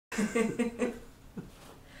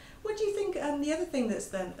What do you think, the other thing that's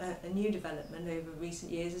then a new development over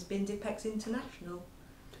recent years has been DIPEx International?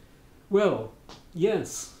 Well,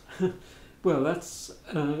 yes. Well, that's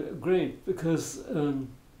great, because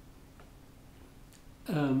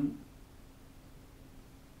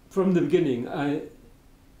from the beginning I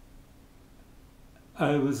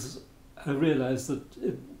realized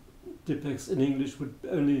that DIPEx in English would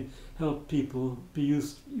only help people, be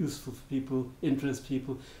useful for people, interest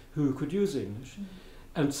people who could use English. Mm.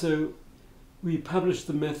 And so we published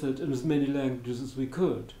the method in as many languages as we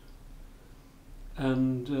could.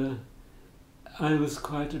 And I was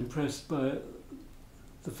quite impressed by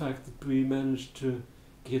the fact that we managed to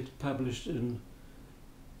get published in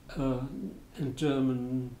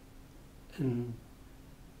German, in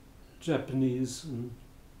Japanese, and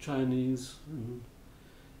Chinese, and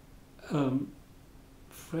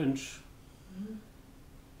French,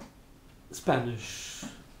 Spanish,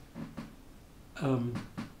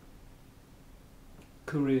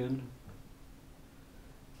 Korean,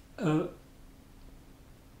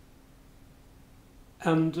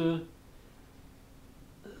 and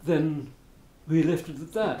then we left it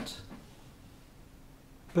at that.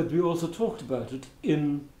 But we also talked about it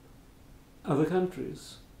in other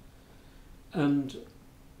countries. And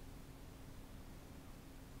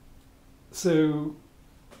so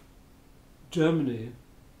Germany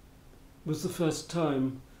was the first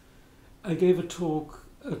time I gave a talk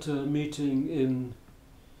at a meeting in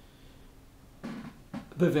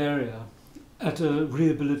Bavaria at a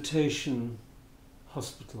rehabilitation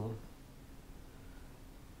hospital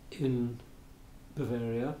in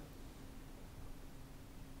Bavaria,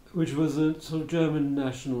 which was a sort of German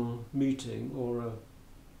national meeting, or a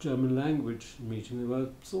German language meeting. There were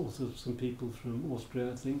also some people from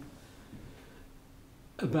Austria, I think,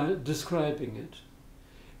 about describing it.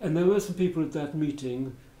 And there were some people at that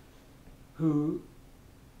meeting who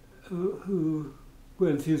were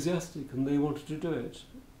enthusiastic, and they wanted to do it.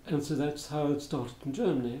 And so that's how it started in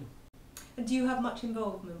Germany. And do you have much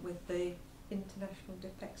involvement with the international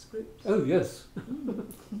DIPEx groups? Oh, yes.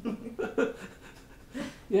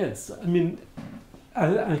 Yes, I mean,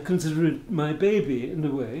 I consider it my baby in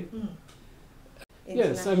a way. Mm.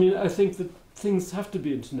 Yes, I mean, I think that things have to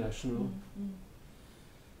be international.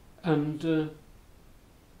 And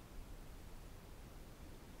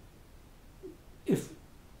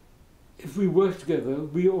if we work together,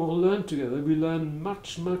 we all learn together, we learn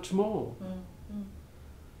much, much more.